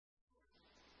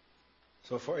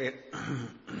So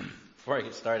before I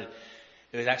get started,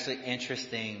 it was actually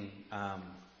interesting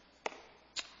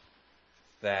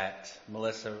that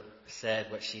Melissa said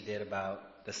what she did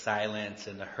about the silence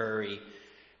and the hurry.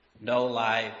 No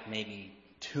lie, maybe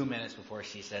 2 minutes before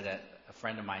she said that, a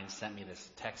friend of mine sent me this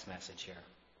text message here.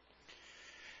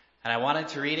 And I wanted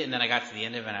to read it, and then I got to the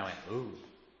end of it, and I went, ooh,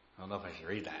 I don't know if I should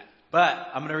read that. But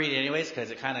I'm going to read it anyways, because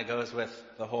it kind of goes with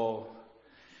the whole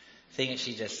thing that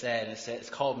she just said. It's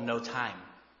called No Time.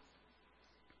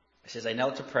 It says, I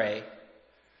knelt to pray,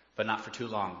 but not for too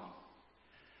long.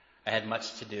 I had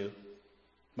much to do.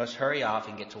 Must hurry off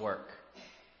and get to work,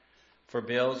 for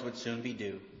bills would soon be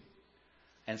due.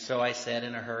 And so I said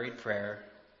in a hurried prayer,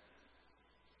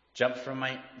 jumped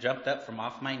up from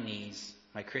off my knees.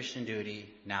 My Christian duty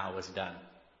now was done.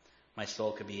 My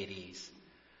soul could be at ease.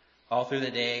 All through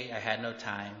the day I had no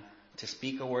time to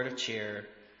speak a word of cheer,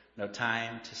 no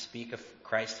time to speak of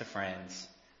Christ to friends.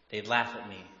 They'd laugh at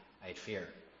me, I'd fear.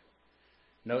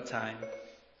 No time,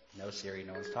 no Siri,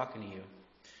 no one's talking to you.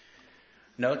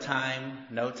 No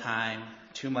time,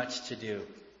 too much to do.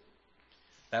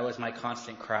 That was my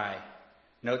constant cry.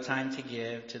 No time to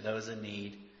give to those in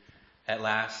need. At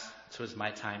last, 'twas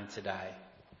my time to die.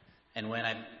 And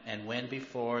when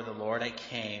before the Lord I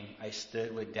came, I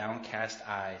stood with downcast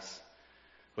eyes.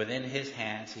 Within his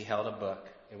hands he held a book.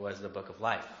 It was the book of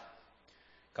life.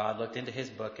 God looked into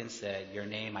his book and said, your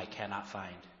name I cannot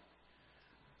find.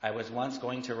 I was once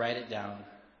going to write it down,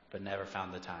 but never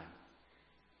found the time.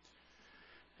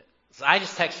 So I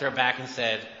just texted her back and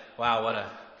said, wow,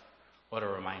 what a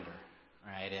reminder,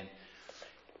 right? And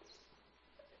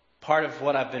part of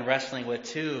what I've been wrestling with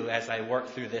too, as I work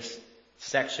through this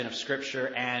section of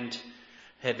scripture and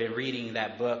have been reading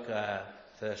that book,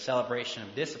 The Celebration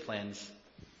of Disciplines,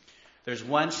 there's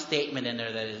one statement in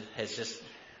there that has just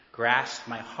grasped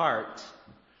my heart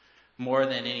more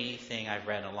than anything I've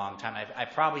read in a long time. I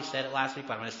probably said it last week,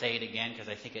 but I'm going to say it again because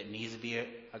I think it needs to be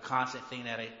a constant thing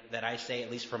that I say,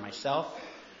 at least for myself.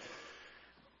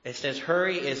 It says,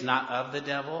 hurry is not of the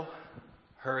devil,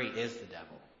 hurry is the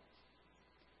devil.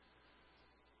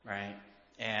 Right?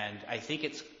 And I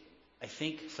think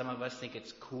some of us think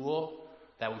it's cool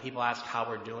that when people ask how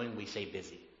we're doing, we say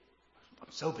busy.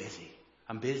 I'm so busy.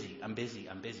 I'm busy.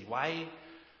 Why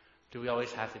do we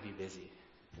always have to be busy?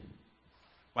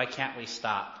 Why can't we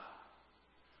stop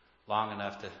long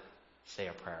enough to say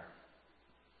a prayer?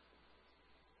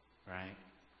 Right?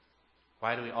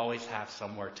 Why do we always have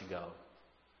somewhere to go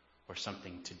or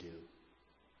something to do?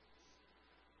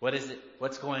 What is it?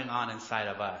 What's going on inside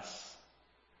of us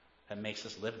that makes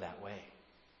us live that way?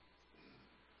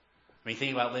 I mean,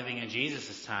 think about living in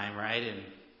Jesus' time, right? And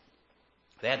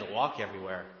they had to walk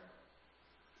everywhere.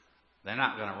 They're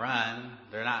not going to run.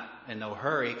 They're not in no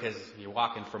hurry because you're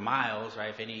walking for miles,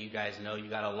 right? If any of you guys know you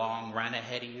got a long run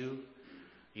ahead of you,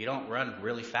 you don't run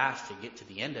really fast to get to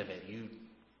the end of it. You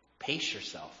pace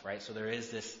yourself, right? So there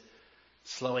is this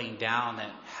slowing down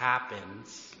that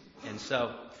happens. And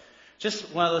so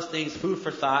just one of those things, food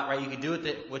for thought, right? You can do with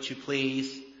it what you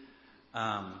please.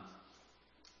 But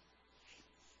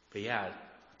yeah,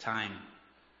 time,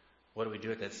 what do we do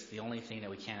with it? It's the only thing that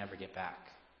we can't ever get back.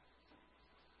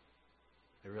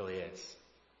 It really is.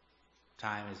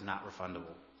 Time is not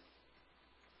refundable.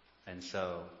 And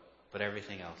so, but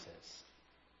everything else is.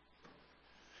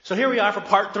 So here we are for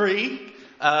part 3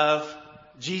 of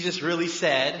Jesus Really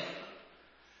Said,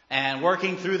 and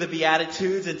working through the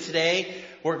Beatitudes. And today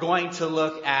we're going to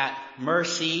look at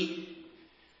mercy,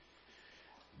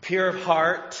 pure of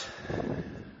heart,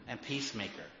 and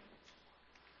peacemaker.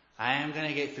 I am going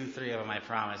to get through 3 of them, I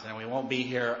promise, and we won't be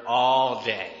here all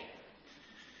day.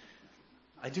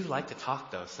 I do like to talk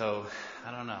though, so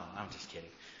I don't know. I'm just kidding.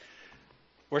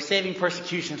 We're saving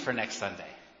persecution for next Sunday,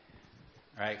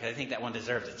 right? Because I think that one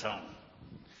deserves its own.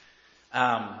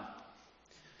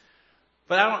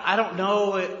 But I don't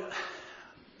know.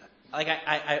 Like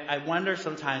I wonder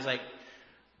sometimes, like,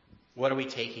 what are we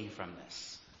taking from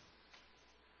this?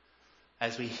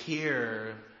 As we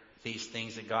hear these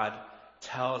things that God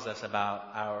tells us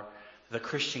about the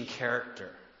Christian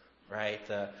character, right?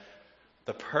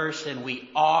 The person we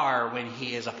are when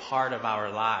he is a part of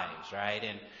our lives, right?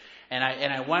 And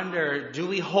I wonder, do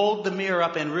we hold the mirror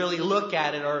up and really look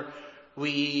at it, or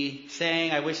we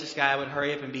saying, I wish this guy would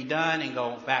hurry up and be done and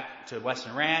go back to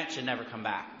Western Ranch and never come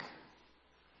back?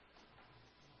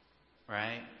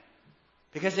 Right?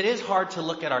 Because it is hard to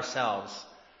look at ourselves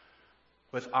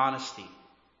with honesty.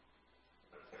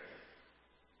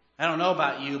 I don't know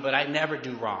about you, but I never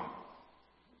do wrong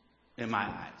in my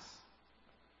eyes.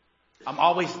 I'm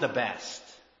always the best.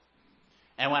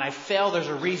 And when I fail, there's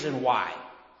a reason why.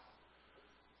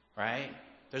 Right?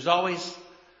 There's always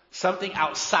something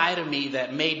outside of me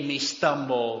that made me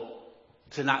stumble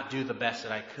to not do the best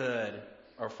that I could,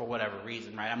 or for whatever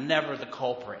reason, right? I'm never the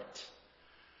culprit.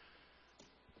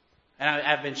 And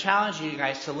I've been challenging you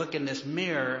guys to look in this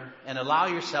mirror and allow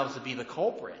yourselves to be the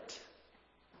culprit.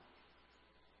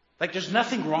 Like, there's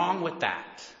nothing wrong with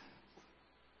that.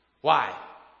 Why?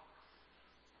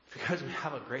 Because we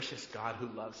have a gracious God who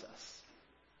loves us.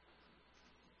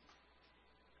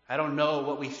 I don't know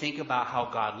what we think about how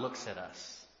God looks at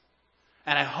us.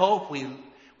 And I hope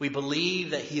we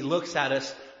believe that He looks at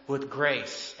us with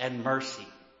grace and mercy.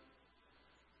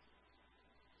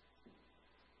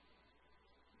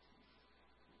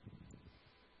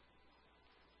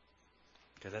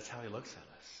 Because that's how He looks at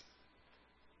us.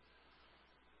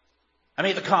 I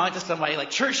made the comment to somebody, like,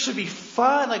 church should be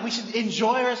fun. Like, we should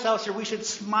enjoy ourselves here. We should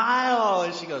smile.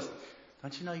 And she goes,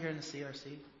 don't you know you're in the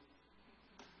CRC?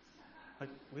 Like,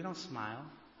 we don't smile.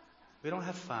 We don't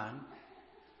have fun.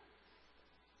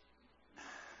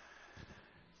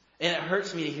 And it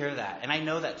hurts me to hear that. And I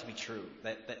know that to be true.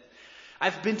 That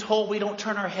I've been told we don't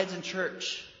turn our heads in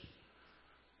church.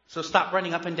 So stop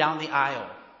running up and down the aisle.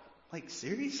 Like,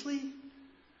 seriously?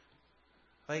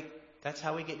 Like, that's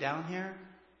how we get down here?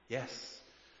 Yes.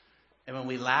 And when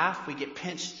we laugh, we get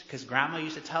pinched, because Grandma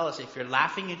used to tell us, if you're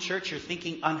laughing in church, you're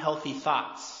thinking unhealthy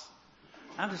thoughts.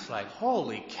 I'm just like,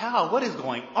 holy cow, what is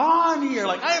going on here?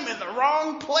 Like, I am in the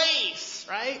wrong place,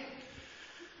 right?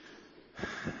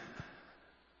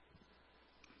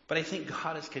 But I think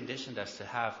God has conditioned us to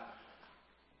have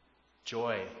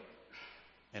joy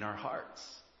in our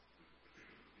hearts,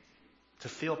 to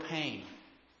feel pain,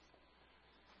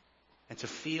 and to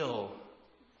feel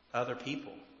other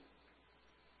people.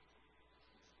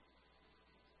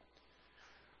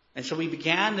 And so we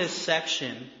began this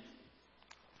section,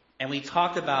 and we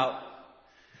talked about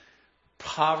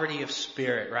poverty of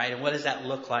spirit, right? And what does that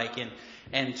look like?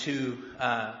 And to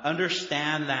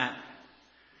understand that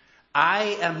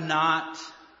I am not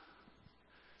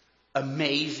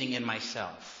amazing in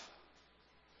myself.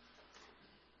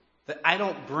 That I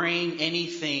don't bring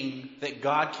anything that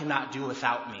God cannot do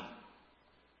without me.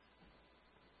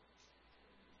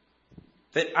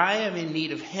 That I am in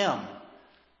need of Him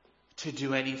to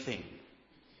do anything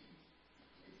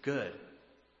good.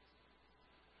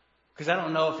 Because I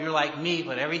don't know if you're like me,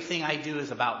 but everything I do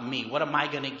is about me. What am I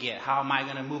going to get? How am I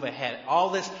going to move ahead? All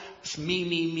this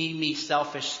me,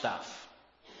 selfish stuff.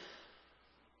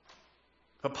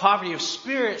 But poverty of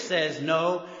spirit says,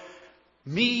 no,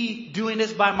 me doing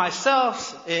this by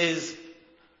myself is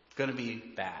going to be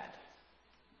bad.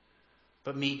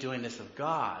 But me doing this of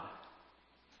God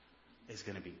is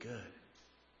going to be good.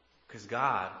 Because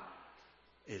God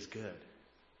is good.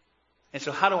 And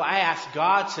so how do I ask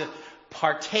God to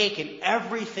partake in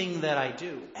everything that I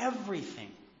do?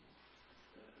 Everything.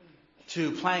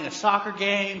 To playing a soccer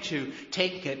game, to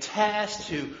taking a test,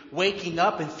 to waking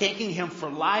up and thanking Him for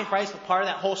life, right? It's part of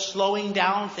that whole slowing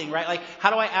down thing, right? Like, how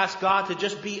do I ask God to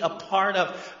just be a part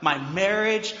of my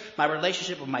marriage, my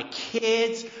relationship with my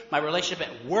kids, my relationship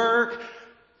at work,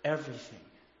 everything?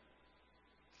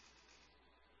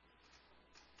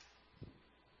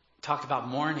 Talked about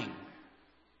mourning.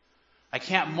 I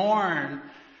can't mourn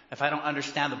if I don't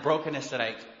understand the brokenness that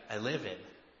I live in.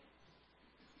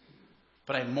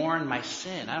 But I mourn my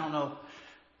sin. I don't know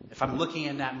if I'm looking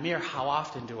in that mirror, how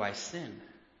often do I sin?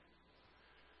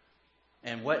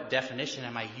 And what definition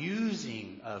am I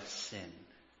using of sin?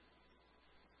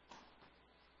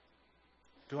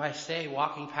 Do I say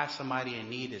walking past somebody in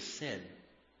need is sin?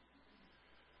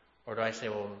 Or do I say,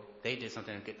 well, they did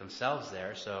something to get themselves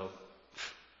there, so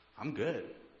I'm good.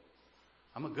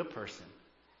 I'm a good person.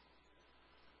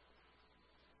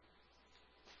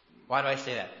 Why do I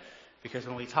say that? Because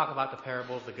when we talk about the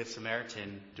parable of the Good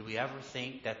Samaritan, do we ever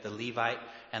think that the Levite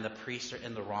and the priest are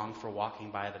in the wrong for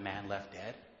walking by the man left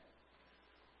dead?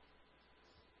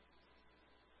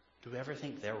 Do we ever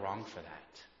think they're wrong for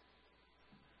that?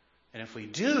 And if we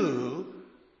do,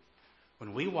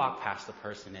 when we walk past the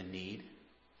person in need,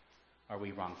 are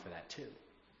we wrong for that too?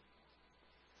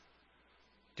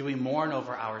 Do we mourn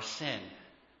over our sin?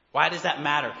 Why does that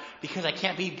matter? Because I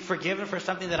can't be forgiven for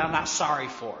something that I'm not sorry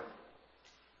for.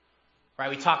 Right?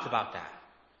 We talked about that.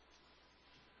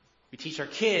 We teach our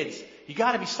kids, you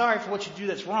got to be sorry for what you do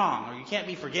that's wrong, or you can't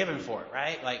be forgiven for it,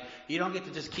 right? Like, you don't get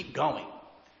to just keep going.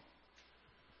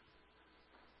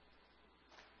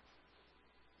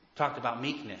 Talked about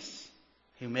meekness,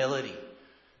 humility,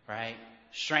 right?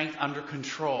 Strength under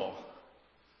control.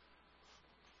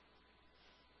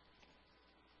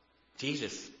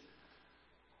 Jesus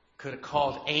could have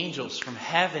called angels from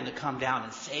heaven to come down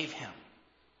and save him.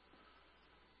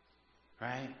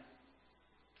 Right?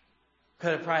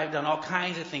 Could have probably done all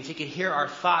kinds of things. He could hear our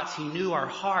thoughts. He knew our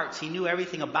hearts. He knew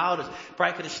everything about us.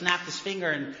 Probably could have snapped his finger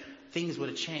and things would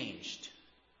have changed.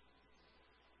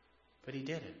 But he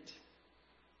didn't.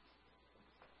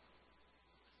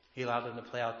 He allowed them to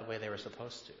play out the way they were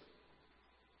supposed to.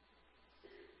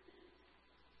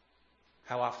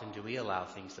 How often do we allow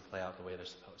things to play out the way they're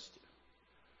supposed to?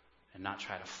 And not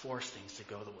try to force things to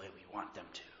go the way we want them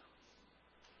to.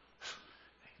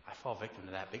 I fall victim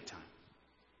to that big time.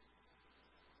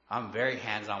 I'm very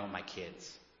hands-on with my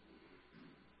kids.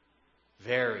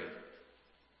 Very.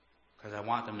 Because I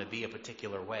want them to be a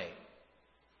particular way.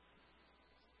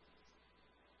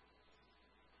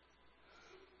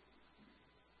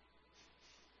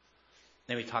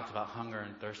 Then we talked about hunger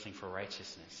and thirsting for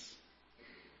righteousness.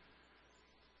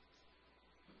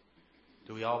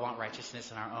 Do we all want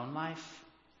righteousness in our own life?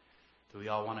 Do we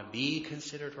all want to be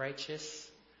considered righteous?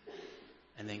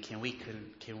 And then can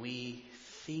we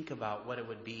think about what it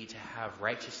would be to have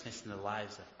righteousness in the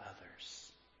lives of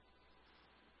others?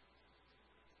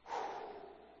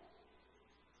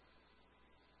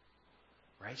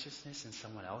 Righteousness in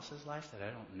someone else's life that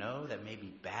I don't know, that may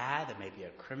be bad, that may be a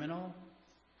criminal,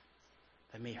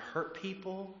 that may hurt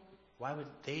people. Why would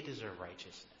they deserve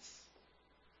righteousness?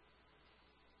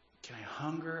 Can I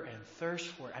hunger and thirst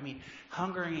for it? I mean,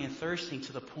 hungering and thirsting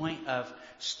to the point of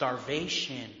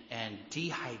starvation and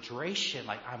dehydration.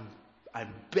 Like I'm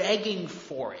begging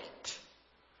for it.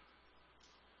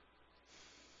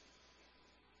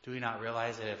 Do we not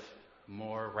realize that if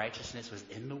more righteousness was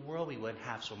in the world, we wouldn't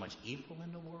have so much evil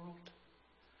in the world?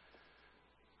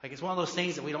 Like, it's one of those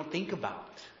things that we don't think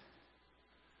about.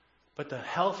 But the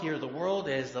healthier the world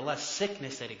is, the less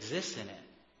sickness that exists in it.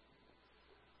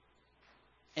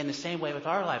 In the same way with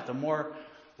our life, the more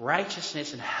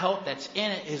righteousness and health that's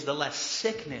in it is the less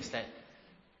sickness that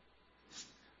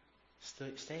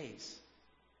stays.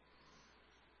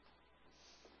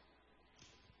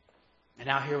 And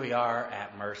now here we are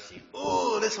at mercy.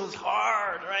 Ooh, this was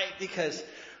hard, right? Because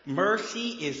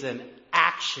mercy is an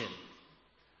action.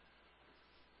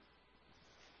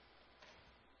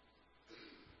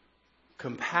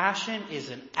 Compassion is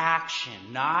an action,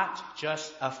 not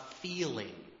just a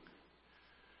feeling.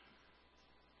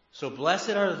 So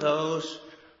blessed are those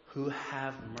who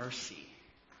have mercy,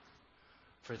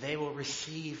 for they will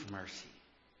receive mercy.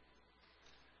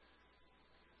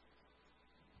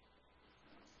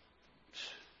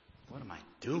 What am I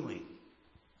doing?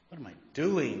 What am I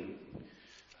doing?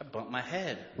 I bumped my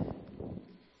head.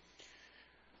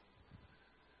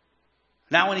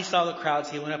 Now when he saw the crowds,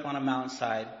 he went up on a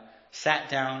mountainside, sat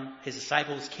down. His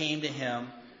disciples came to him,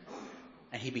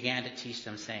 and he began to teach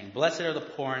them, saying, Blessed are the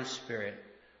poor in spirit,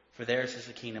 for theirs is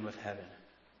the kingdom of heaven.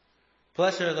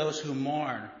 Blessed are those who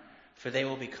mourn, for they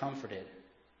will be comforted.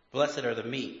 Blessed are the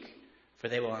meek, for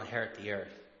they will inherit the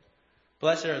earth.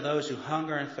 Blessed are those who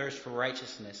hunger and thirst for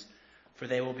righteousness, for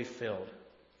they will be filled.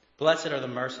 Blessed are the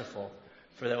merciful,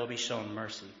 for they will be shown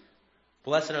mercy.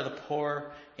 Blessed are the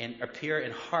pure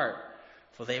in heart,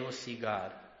 for they will see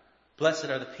God. Blessed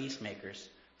are the peacemakers,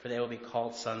 for they will be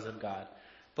called sons of God.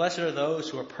 Blessed are those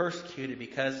who are persecuted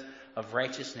because of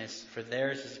righteousness, for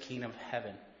theirs is the kingdom of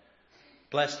heaven.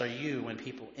 Blessed are you when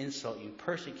people insult you,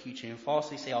 persecute you, and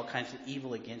falsely say all kinds of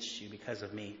evil against you because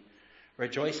of me.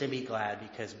 Rejoice and be glad,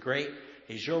 because great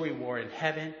is your reward in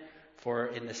heaven, for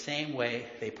in the same way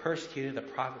they persecuted the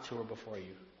prophets who were before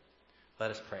you.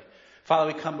 Let us pray.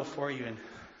 Father, we come before you and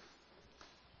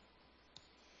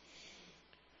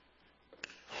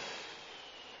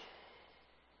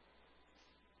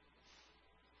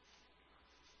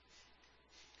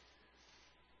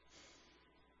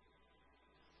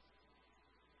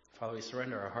Father, we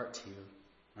surrender our heart to you,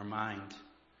 our mind,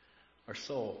 our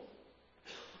soul,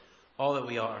 all that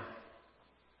we are.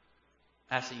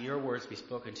 Ask that your words be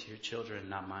spoken to your children,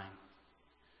 not mine.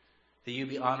 That you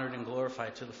be honored and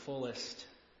glorified to the fullest,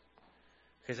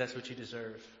 because that's what you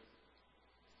deserve.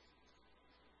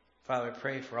 Father, I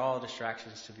pray for all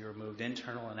distractions to be removed,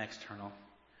 internal and external.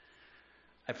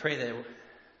 I pray that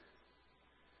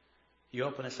you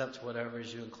open us up to whatever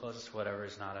is you and close us to whatever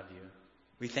is not of you.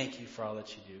 We thank you for all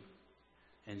that you do.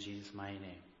 In Jesus' mighty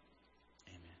name,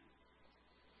 amen.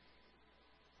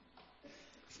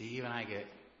 See, even I get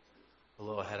a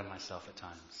little ahead of myself at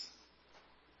times.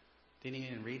 Didn't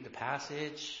even read the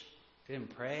passage.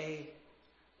 Didn't pray.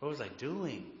 What was I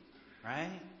doing?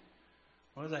 Right?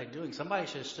 What was I doing? Somebody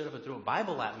should have stood up and threw a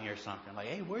Bible at me or something. Like,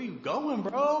 hey, where are you going,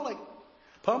 bro? Like,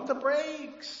 pump the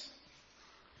brakes.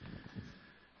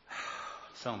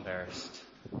 So embarrassed.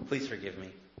 Please forgive me.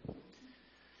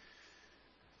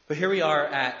 But here we are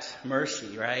at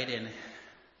mercy, right? And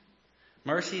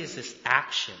mercy is this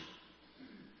action.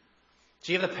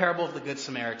 So you have the parable of the Good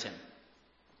Samaritan.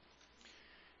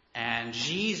 And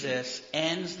Jesus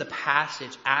ends the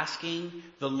passage asking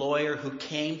the lawyer who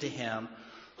came to him,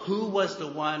 who was the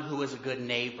one who was a good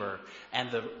neighbor?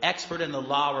 And the expert in the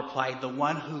law replied, the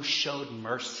one who showed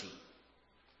mercy.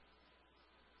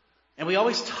 And we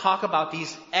always talk about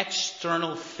these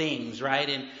external things,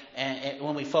 right? And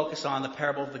when we focus on the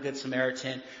parable of the Good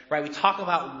Samaritan, right? We talk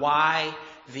about why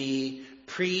the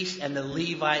priest and the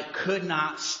Levite could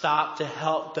not stop to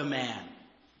help the man.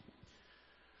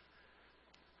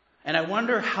 And I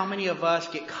wonder how many of us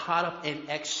get caught up in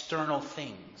external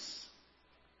things.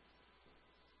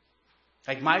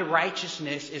 Like my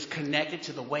righteousness is connected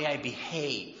to the way I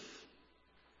behave,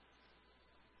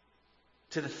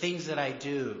 to the things that I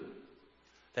do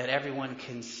that everyone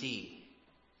can see.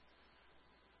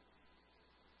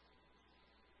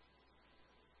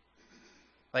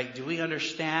 Like, do we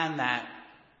understand that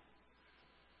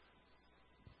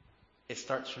it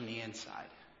starts from the inside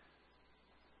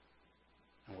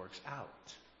and works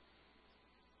out?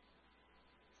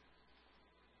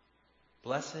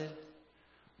 Blessed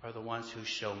are the ones who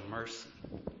show mercy.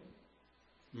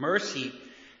 Mercy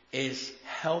is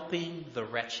helping the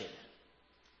wretched.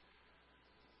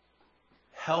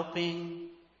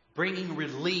 Bringing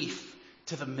relief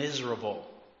to the miserable.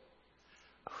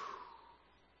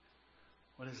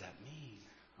 What does that mean?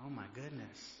 Oh my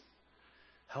goodness.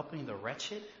 Helping the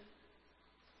wretched?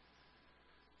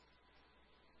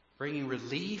 Bringing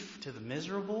relief to the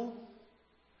miserable?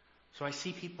 So I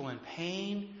see people in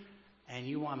pain, and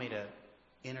you want me to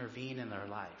intervene in their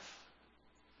life.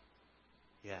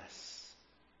 Yes.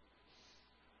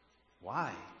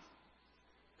 Why?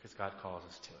 Because God calls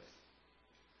us to it.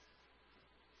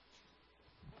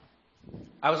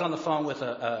 I was on the phone with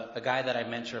a guy that I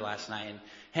mentored last night, and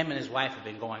him and his wife have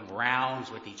been going rounds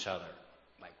with each other.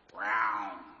 Like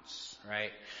rounds,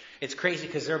 right? It's crazy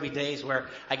because there'll be days where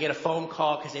I get a phone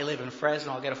call because they live in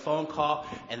Fresno. I'll get a phone call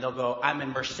and they'll go, I'm in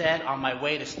Merced on my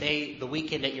way to stay the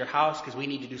weekend at your house because we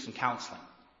need to do some counseling.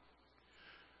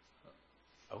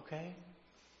 Okay.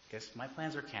 Guess my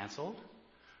plans are canceled,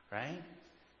 right?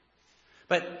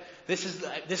 But this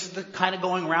is the kind of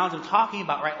going rounds I'm talking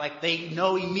about, right? Like they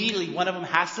know immediately one of them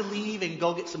has to leave and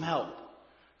go get some help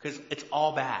because it's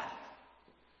all bad.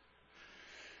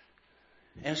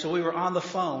 And so we were on the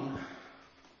phone.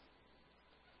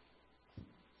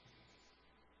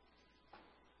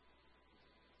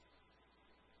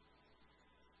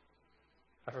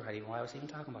 I forgot even why I was even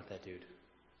talking about that dude.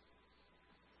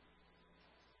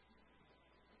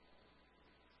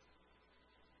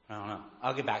 I don't know.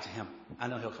 I'll get back to him. I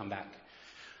know he'll come back.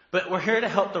 But we're here to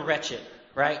help the wretched,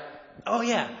 right? Oh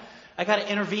yeah, I got to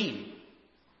intervene,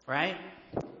 right?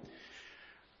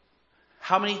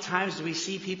 How many times do we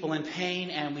see people in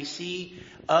pain and we see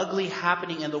ugly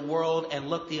happening in the world and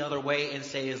look the other way and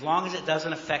say, as long as it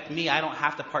doesn't affect me, I don't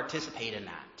have to participate in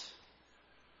that.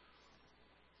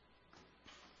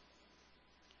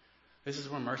 This is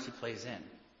where mercy plays in.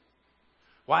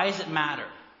 Why does it matter?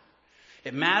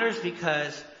 It matters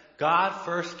because God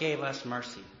first gave us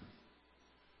mercy.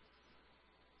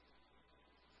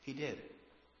 He did.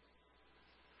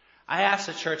 I ask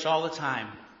the church all the time,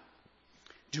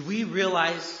 do we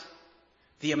realize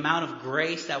the amount of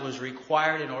grace that was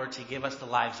required in order to give us the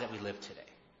lives that we live today?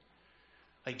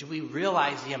 Like, do we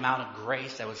realize the amount of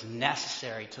grace that was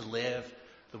necessary to live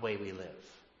the way we live?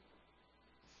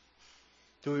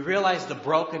 Do we realize the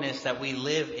brokenness that we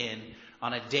live in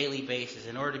on a daily basis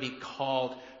in order to be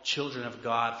called children of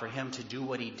God, for Him to do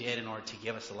what He did in order to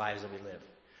give us the lives that we live?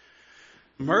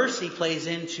 Mercy plays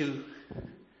into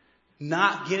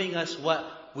not giving us what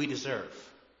we deserve.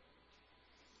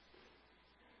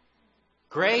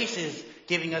 Grace is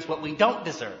giving us what we don't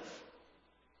deserve,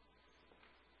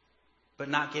 but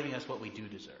not giving us what we do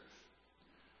deserve.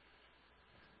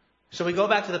 So we go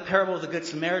back to the parable of the Good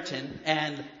Samaritan,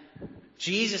 and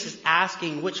Jesus is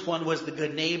asking which one was the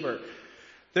good neighbor.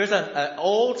 There's an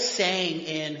old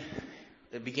saying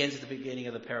that begins at the beginning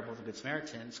of the parable of the Good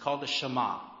Samaritan. It's called the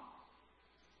Shema.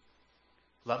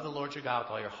 Love the Lord your God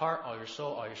with all your heart, all your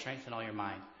soul, all your strength, and all your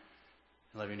mind.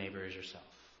 And love your neighbor as yourself.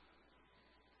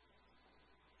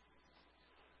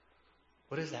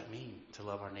 What does that mean, to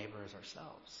love our neighbor as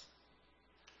ourselves?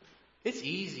 It's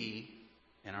easy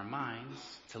in our minds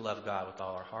to love God with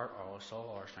all our heart, all our soul,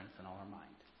 all our strength, and all our mind.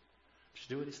 Just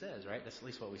do what He says, right? That's at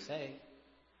least what we say.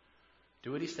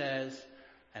 Do what He says,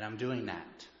 and I'm doing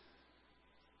that.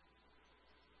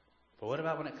 But what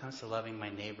about when it comes to loving my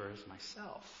neighbor as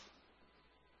myself?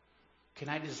 Can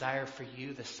I desire for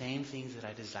you the same things that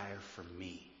I desire for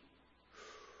me?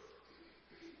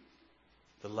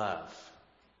 The love,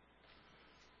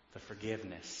 the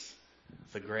forgiveness,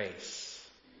 the grace,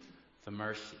 the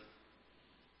mercy.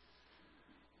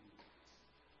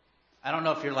 I don't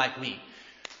know if you're like me,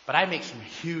 but I make some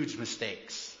huge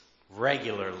mistakes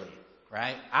regularly,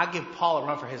 right? I give Paul a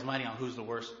run for his money on who's the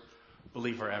worst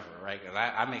believer ever, right? Because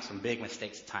I make some big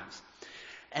mistakes at times.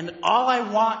 And all I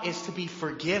want is to be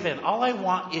forgiven. All I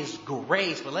want is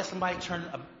grace. But let somebody turn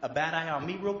a bad eye on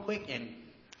me real quick and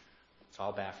it's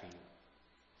all bad for you.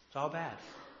 It's all bad.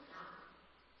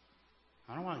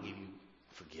 I don't want to give you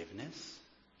forgiveness.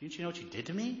 Didn't you know what you did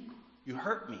to me? You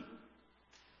hurt me.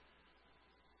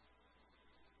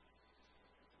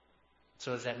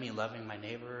 So does that mean loving my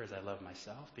neighbor as I love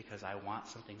myself because I want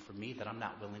something for me that I'm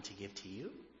not willing to give to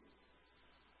you?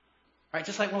 Right?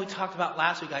 Just like when we talked about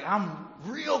last week, like I'm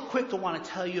real quick to want to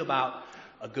tell you about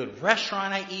a good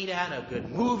restaurant I eat at, a good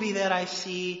movie that I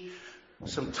see,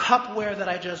 some Tupperware that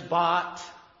I just bought,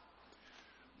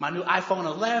 my new iPhone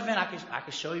 11, I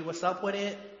could show you what's up with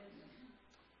it.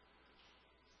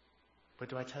 But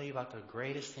do I tell you about the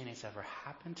greatest thing that's ever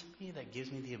happened to me that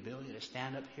gives me the ability to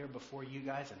stand up here before you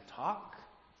guys and talk?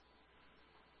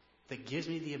 That gives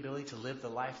me the ability to live the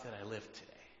life that I live today?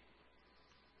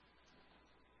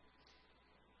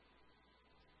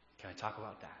 Can I talk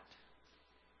about that?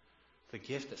 The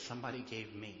gift that somebody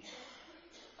gave me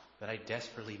that I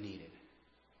desperately needed.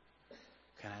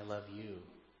 Can I love you?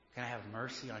 Can I have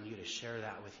mercy on you to share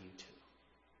that with you too?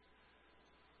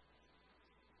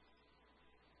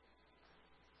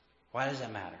 Why does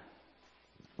that matter?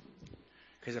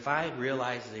 Because if I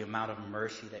realize the amount of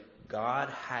mercy that God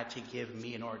had to give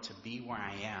me in order to be where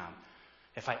I am,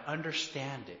 if I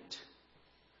understand it,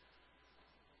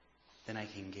 then I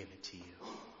can give it to you.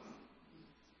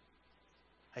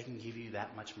 I can give you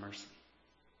that much mercy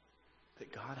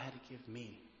that God had to give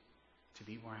me to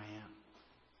be where I am.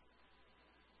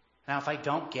 Now, if I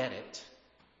don't get it,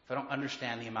 if I don't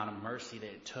understand the amount of mercy that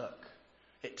it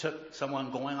took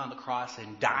someone going on the cross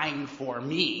and dying for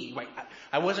me. Right?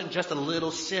 I wasn't just a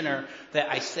little sinner that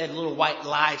I said a little white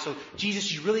lie. So,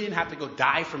 Jesus, you really didn't have to go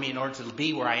die for me in order to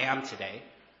be where I am today.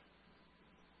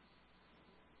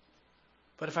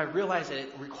 But if I realize that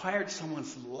it required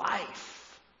someone's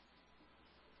life,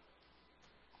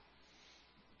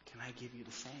 can I give you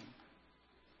the same?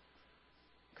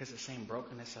 Because the same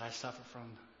brokenness that I suffer from,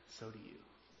 so do you.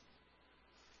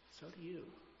 So do you.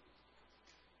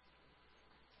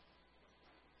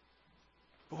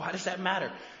 But why does that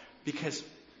matter? Because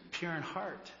pure in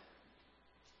heart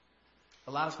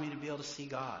allows me to be able to see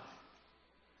God.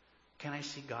 Can I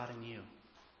see God in you?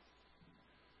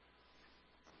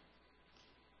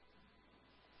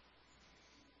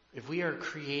 If we are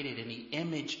created in the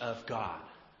image of God,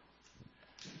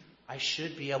 I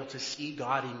should be able to see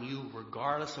God in you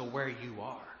regardless of where you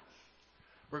are.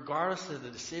 Regardless of the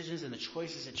decisions and the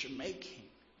choices that you're making.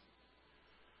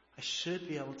 I should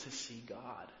be able to see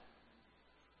God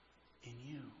in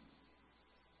you.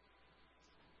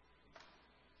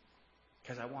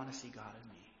 Because I want to see God in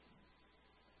me.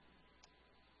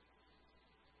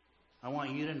 I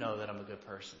want you to know that I'm a good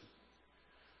person.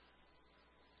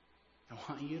 I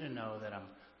want you to know that I'm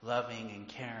loving and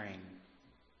caring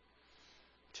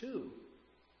too.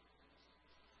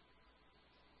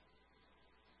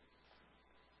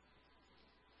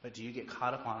 But do you get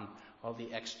caught up on all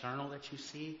the external that you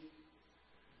see?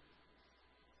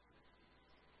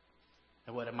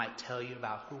 And what it might tell you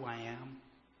about who I am?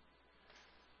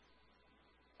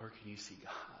 Or can you see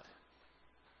God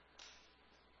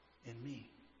in me?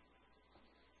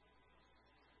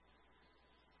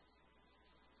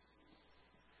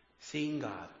 Seeing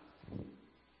God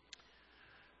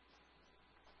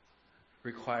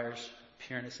requires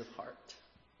pureness of heart.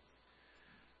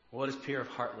 What does pure of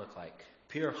heart look like?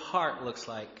 Pure of heart looks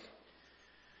like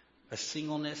a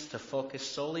singleness to focus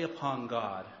solely upon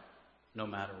God no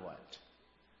matter what,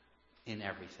 in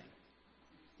everything.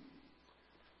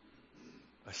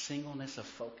 A singleness of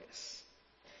focus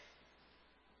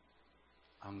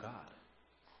on God.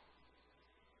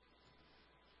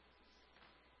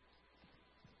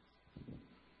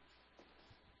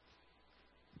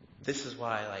 This is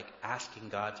why, asking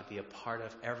God to be a part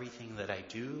of everything that I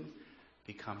do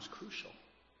becomes crucial.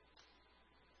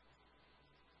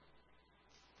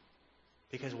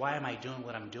 Because why am I doing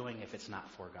what I'm doing if it's not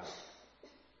for God?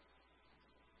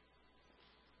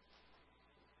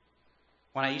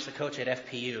 When I used to coach at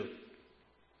FPU,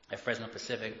 at Fresno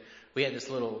Pacific, we had this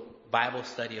little Bible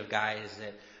study of guys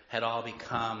that had all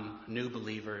become new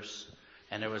believers.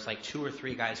 And there was 2 or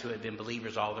 3 guys who had been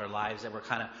believers all their lives that were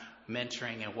kind of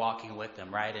mentoring and walking with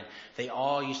them, right? And they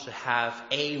all used to have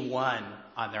A1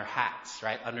 on their hats,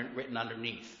 right? Written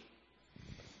underneath.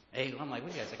 A1, I'm like,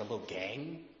 what are you guys, a little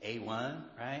gang? A1,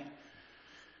 right?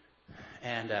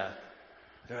 And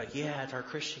they're like, yeah, it's our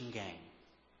Christian gang.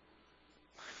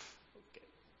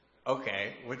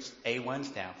 Okay, what's A1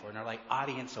 stand for? And they're like,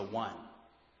 audience of one.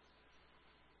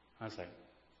 I was like,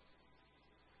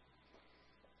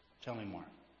 tell me more.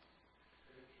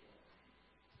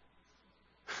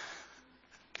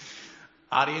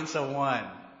 Audience of one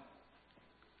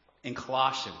in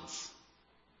Colossians.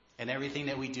 And everything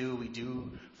that we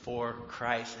do for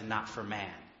Christ and not for man.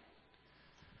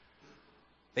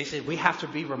 They said we have to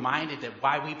be reminded that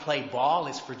why we play ball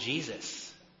is for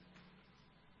Jesus.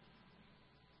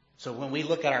 So when we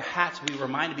look at our hats, we be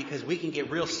reminded because we can get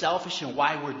real selfish in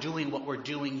why we're doing what we're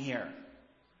doing here.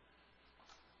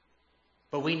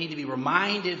 But we need to be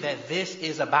reminded that this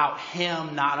is about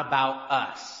Him, not about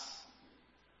us.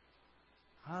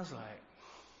 I was like,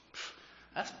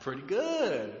 that's pretty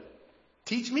good.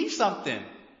 Teach me something.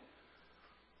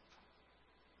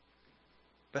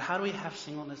 But how do we have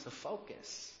singleness of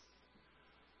focus?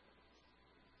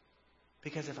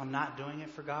 Because if I'm not doing it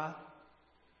for God,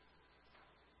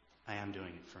 I am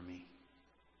doing it for me.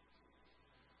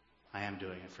 I am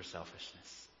doing it for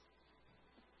selfishness.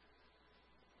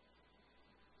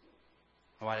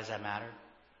 Why does that matter?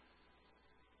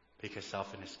 Because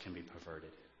selfishness can be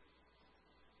perverted.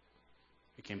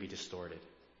 It can be distorted.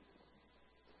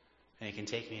 And it can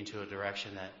take me into a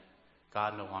direction that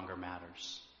God no longer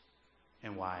matters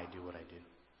and why I do what I do.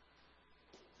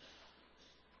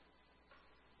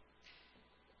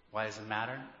 Why does it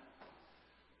matter?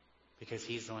 Because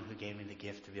He's the one who gave me the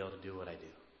gift to be able to do what I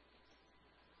do.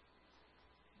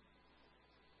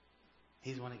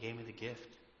 He's the one that gave me the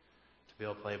gift to be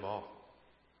able to play ball.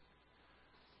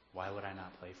 Why would I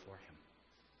not play for Him?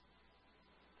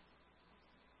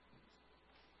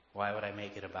 Why would I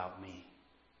make it about me?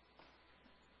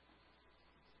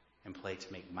 And play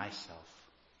to make myself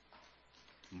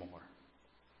more?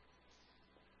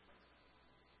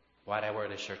 Why did I wear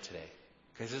this shirt today?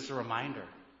 Because it's a reminder.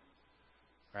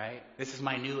 Right? This is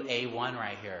my new A1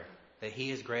 right here. That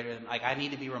He is greater than... Like, I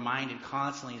need to be reminded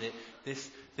constantly that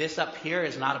this up here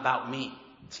is not about me.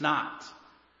 It's not.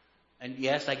 And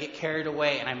yes, I get carried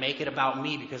away and I make it about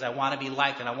me because I want to be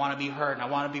liked and I want to be heard and I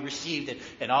want to be received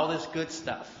and all this good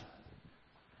stuff.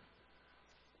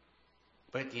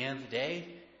 But at the end of the day,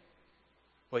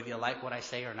 whether you like what I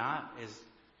say or not is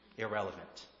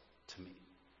irrelevant to me.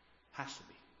 Has to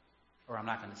be. Or I'm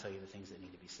not going to tell you the things that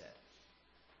need to be said.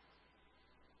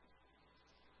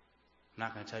 I'm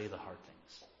not going to tell you the hard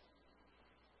things.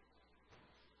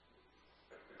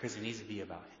 Because it needs to be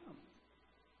about Him.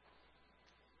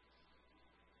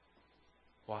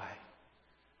 Why?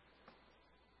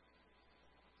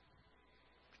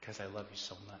 Because I love you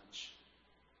so much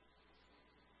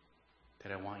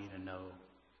that I want you to know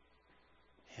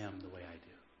Him the way I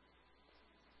do.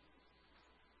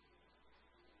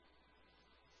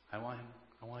 I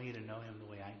want you to know Him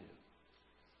the way I do.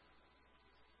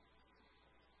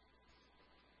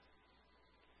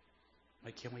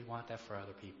 Like, can we want that for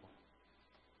other people?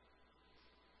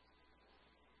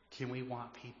 Can we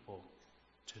want people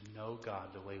to know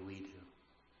God the way we do?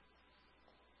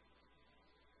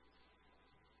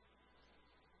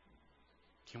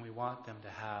 Can we want them to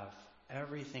have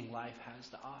everything life has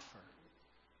to offer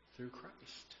through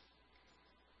Christ?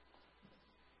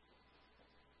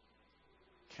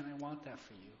 Can I want that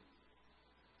for you?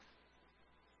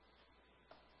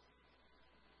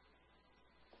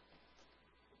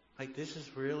 Like, this is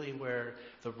really where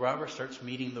the rubber starts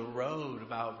meeting the road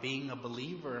about being a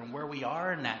believer and where we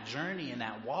are in that journey and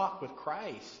that walk with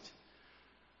Christ.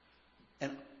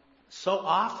 And so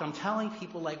often I'm telling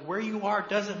people, like, where you are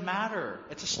doesn't matter.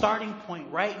 It's a starting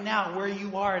point right now where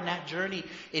you are in that journey,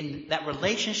 in that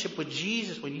relationship with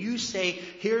Jesus. When you say,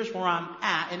 here's where I'm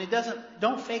at, and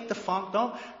don't fake the funk.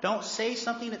 Don't say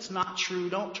something that's not true.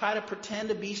 Don't try to pretend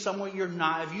to be somewhere you're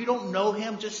not. If you don't know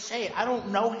Him, just say it. I don't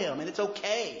know Him, and it's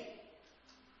okay.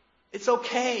 It's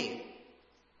okay.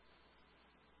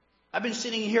 I've been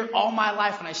sitting here all my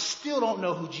life and I still don't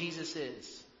know who Jesus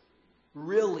is.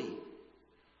 Really.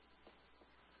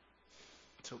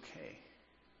 It's okay.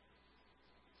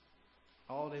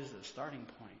 All it is a starting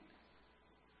point.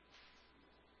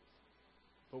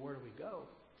 But where do we go?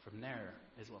 From there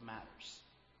is what matters.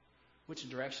 Which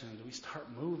direction do we start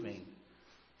moving?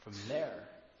 From there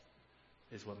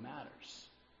is what matters.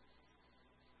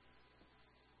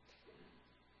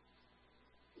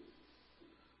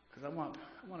 Because I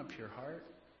want a pure heart.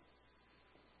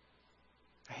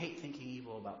 I hate thinking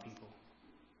evil about people.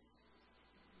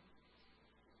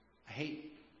 I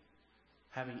hate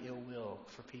having ill will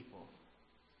for people.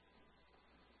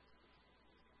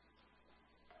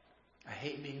 I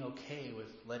hate being okay with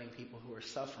letting people who are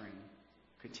suffering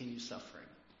continue suffering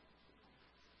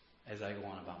as I go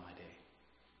on about my day.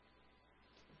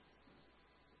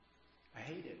 I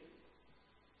hate it.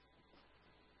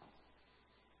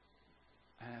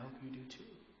 And I hope you do too.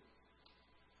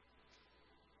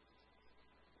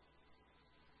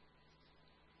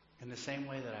 In the same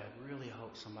way that I really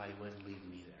hope somebody wouldn't leave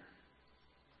me there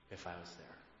if I was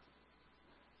there.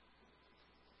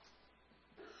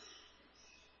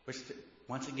 Which,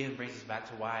 once again, brings us back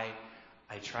to why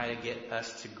I try to get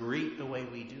us to greet the way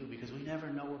we do, because we never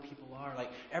know where people are.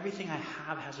 Like, everything I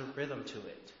have has a rhythm to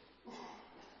it.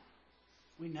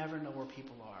 We never know where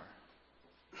people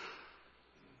are.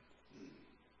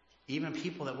 Even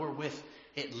people that we're with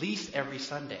at least every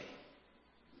Sunday,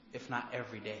 if not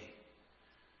every day.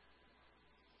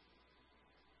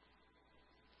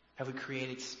 Have we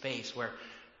created space where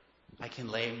I can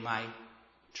lay my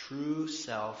true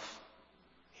self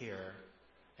here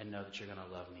and know that you're going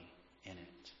to love me in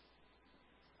it?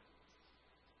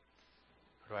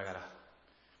 Or do I got to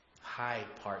hide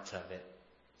parts of it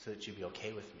so that you'll be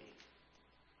okay with me?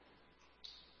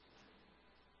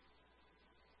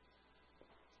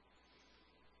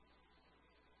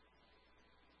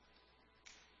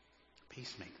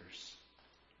 Peacemakers.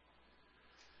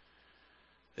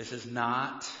 This is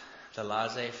not the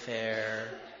laissez-faire,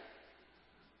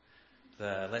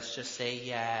 the let's just say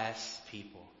yes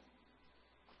people.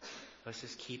 Let's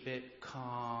just keep it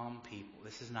calm people.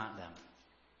 This is not them.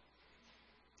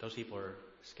 Those people are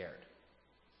scared.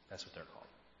 That's what they're called.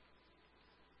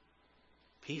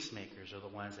 Peacemakers are the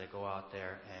ones that go out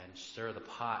there and stir the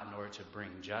pot in order to bring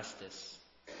justice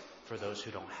for those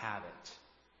who don't have it.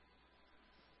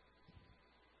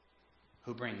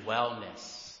 Who bring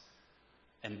wellness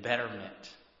and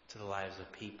betterment to the lives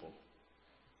of people.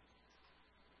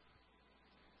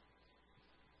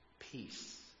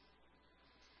 Peace.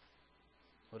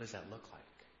 What does that look like?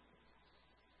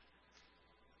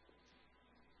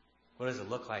 What does it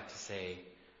look like to say,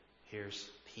 here's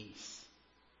peace?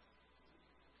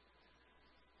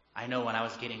 I know when I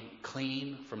was getting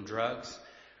clean from drugs,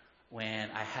 when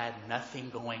I had nothing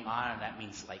going on, and that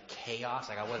means like chaos,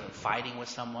 like I wasn't fighting with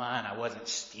someone, I wasn't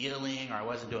stealing, or I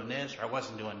wasn't doing this, or I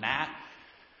wasn't doing that,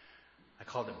 I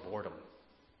called it boredom.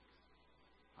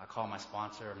 I called my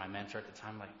sponsor, or my mentor at the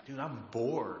time, like, dude, I'm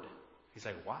bored. He's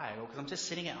like, why? I go, because I'm just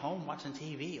sitting at home watching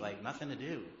TV, like nothing to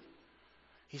do.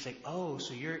 He's like, oh,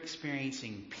 so you're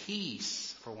experiencing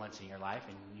peace for once in your life,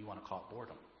 and you want to call it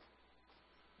boredom.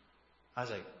 I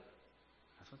was like,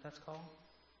 that's what that's called?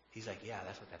 He's like, yeah,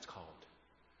 that's what that's called.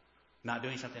 Not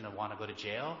doing something to want to go to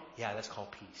jail? Yeah, that's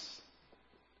called peace.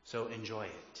 So enjoy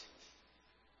it.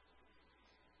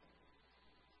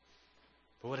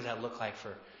 But what does that look like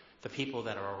for the people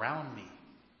that are around me?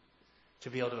 To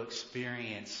be able to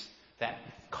experience that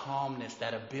calmness,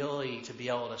 that ability to be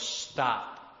able to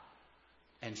stop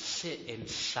and sit in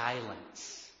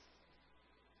silence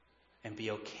and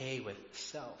be okay with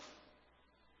self.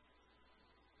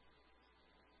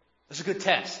 It's a good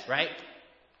test, right?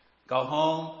 Go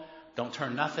home, don't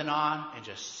turn nothing on, and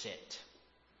just sit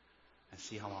and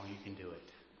see how long you can do it.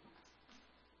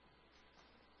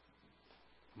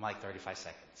 I'm like 35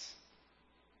 seconds.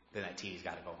 Then that TV's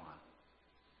got to go on.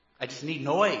 I just need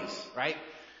noise, right?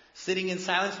 Sitting in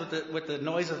silence with the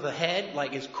noise of the head,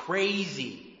 like, is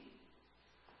crazy.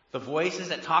 The voices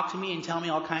that talk to me and tell me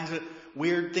all kinds of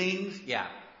weird things, yeah,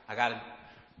 I got to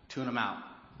tune them out.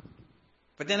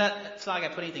 But then it's not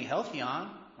like I put anything healthy on,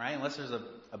 right? Unless there's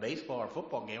a baseball or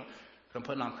football game. I'm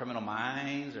putting on Criminal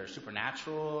Minds or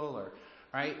Supernatural or,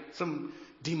 right, some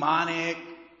demonic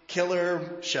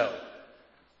killer show.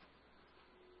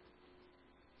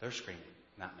 They're screaming,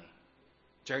 not me.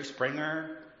 Jerry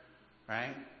Springer,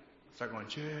 right? Start going,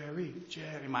 Jerry,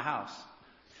 Jerry, in my house.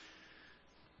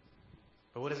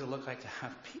 But what does it look like to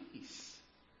have peace?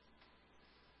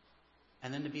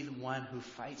 And then to be the one who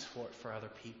fights for it for other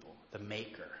people. The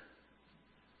maker.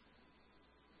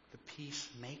 The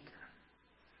peacemaker.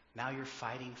 Now you're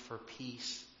fighting for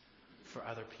peace for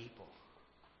other people.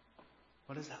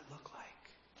 What does that look like?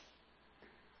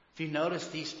 If you notice,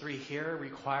 these three here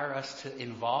require us to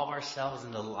involve ourselves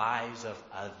in the lives of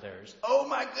others. Oh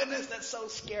my goodness, that's so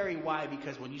scary. Why?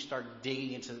 Because when you start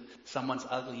digging into someone's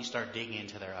ugly, you start digging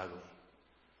into their ugly.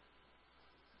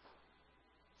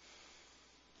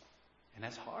 And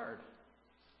that's hard.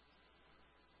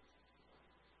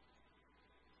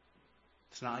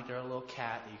 It's not like they're a little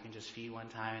cat that you can just feed one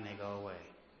time and they go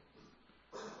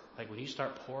away. Like when you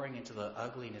start pouring into the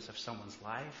ugliness of someone's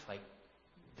life, like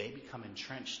they become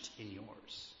entrenched in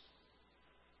yours.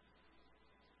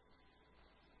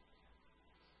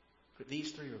 But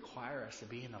these three require us to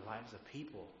be in the lives of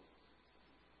people.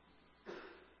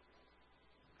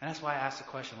 And that's why I asked the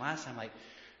question last time, like,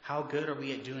 how good are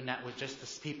we at doing that with just the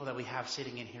people that we have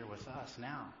sitting in here with us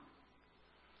now?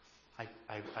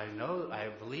 I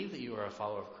believe that you are a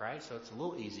follower of Christ, so it's a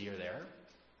little easier there.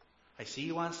 I see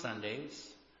you on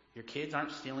Sundays. Your kids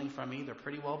aren't stealing from me. They're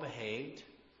pretty well behaved.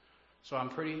 So I'm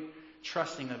pretty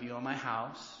trusting of you in my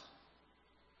house.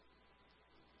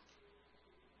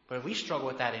 But if we struggle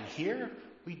with that in here,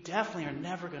 we definitely are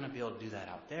never going to be able to do that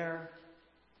out there.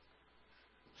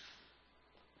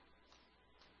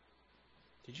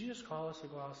 Did you just call us to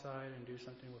go outside and do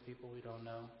something with people we don't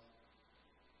know?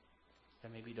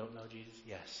 That maybe don't know Jesus?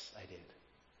 Yes, I did.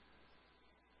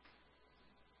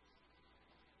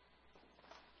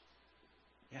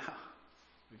 Yeah,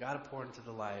 we got to pour into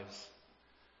the lives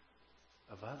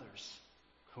of others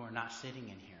who are not sitting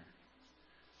in here,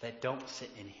 that don't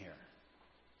sit in here.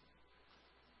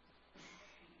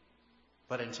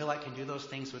 But until I can do those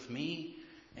things with me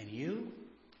and you,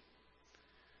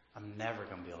 I'm never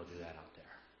going to be able to do that out there.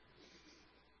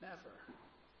 Never.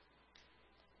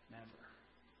 Never.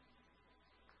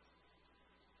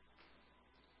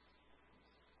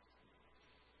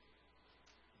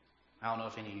 I don't know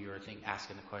if any of you are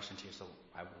asking the question to yourself,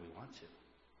 why would we want to?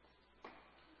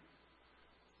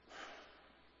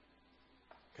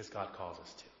 Because God calls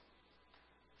us to.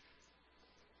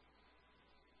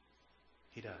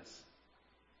 He does.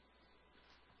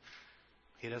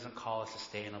 He doesn't call us to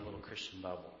stay in a little Christian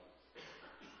bubble.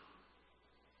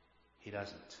 He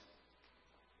doesn't.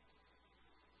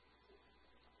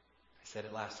 I said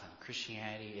it last time.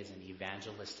 Christianity is an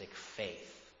evangelistic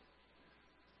faith.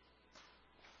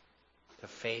 The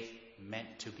faith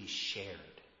meant to be shared,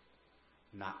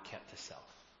 not kept to self.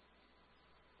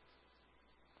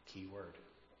 Key word,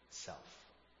 self.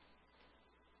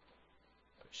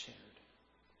 But shared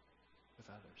with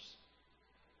others.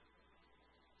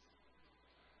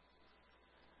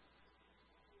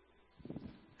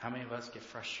 How many of us get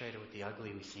frustrated with the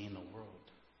ugly we see in the world?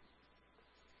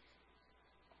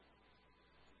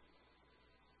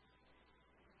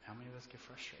 How many of us get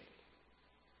frustrated?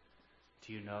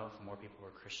 Do you know if more people were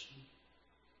Christian,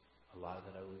 a lot of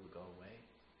that ugly would go away?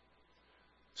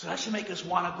 So that should make us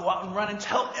want to go out and run and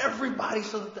tell everybody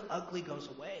so that the ugly goes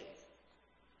away.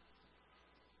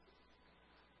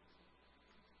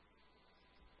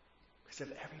 Because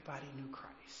if everybody knew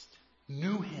Christ,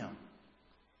 knew Him,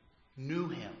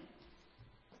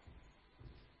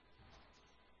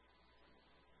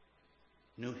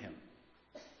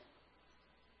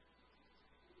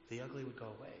 the ugly would go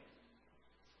away.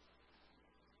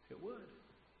 It would.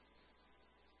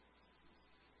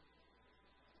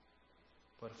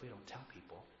 But if we don't tell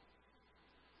people,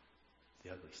 the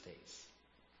ugly stays.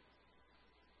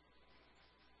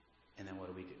 And then what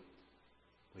do?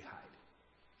 We hide.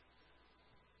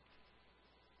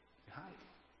 We hide.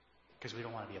 Because we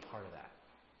don't want to be a part of that.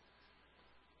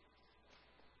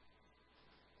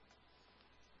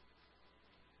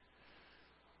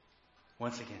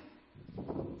 Once again,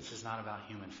 this is not about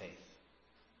human faith.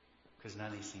 Because none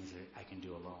of these things I can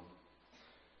do alone.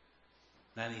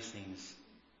 None of these things,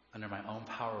 under my own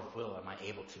power of will, am I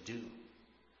able to do.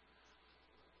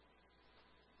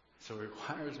 So it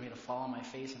requires me to fall on my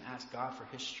face and ask God for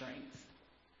His strength,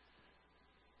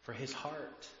 for His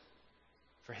heart,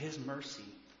 for His mercy,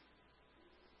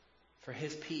 for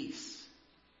His peace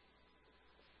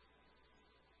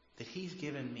that He's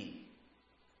given me,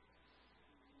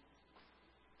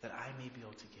 that I may be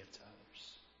able to give to others.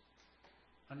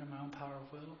 Under my own power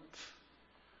of will,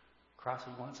 cross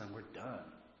it once and we're done.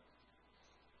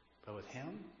 But with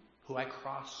Him, who I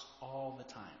cross all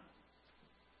the time,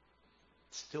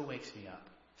 still wakes me up,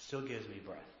 still gives me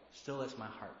breath, still lets my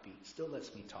heart beat, still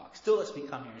lets me talk, still lets me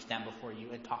come here and stand before you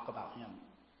and talk about Him.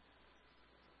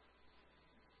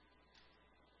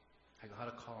 I got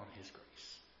to call on His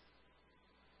grace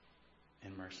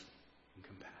and mercy and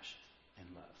compassion and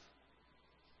love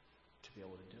to be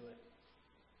able to do it.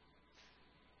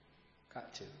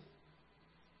 Got to.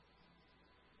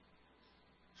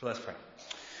 So let's pray.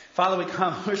 Father, we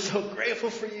come. We're so grateful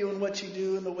for you and what you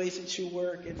do and the ways that you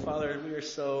work. And Father,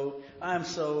 I'm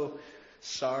so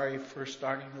sorry for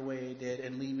starting the way I did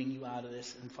and leaving you out of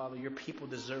this. And Father, your people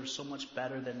deserve so much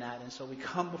better than that. And so we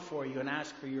come before you and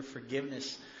ask for your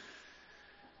forgiveness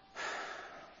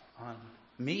on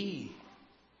me.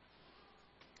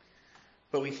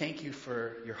 But we thank you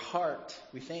for your heart.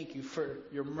 We thank you for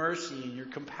your mercy and your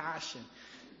compassion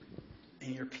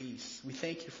and your peace. We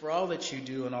thank you for all that you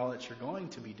do and all that you're going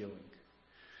to be doing.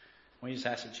 We just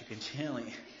ask that you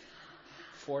continually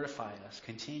fortify us,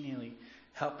 continually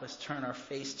help us turn our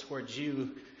face towards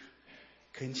you,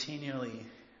 continually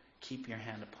keep your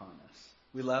hand upon us.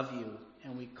 We love you,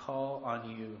 and we call on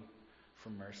you for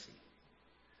mercy.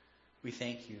 We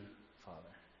thank you, Father.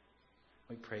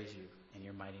 We praise you in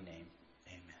your mighty name.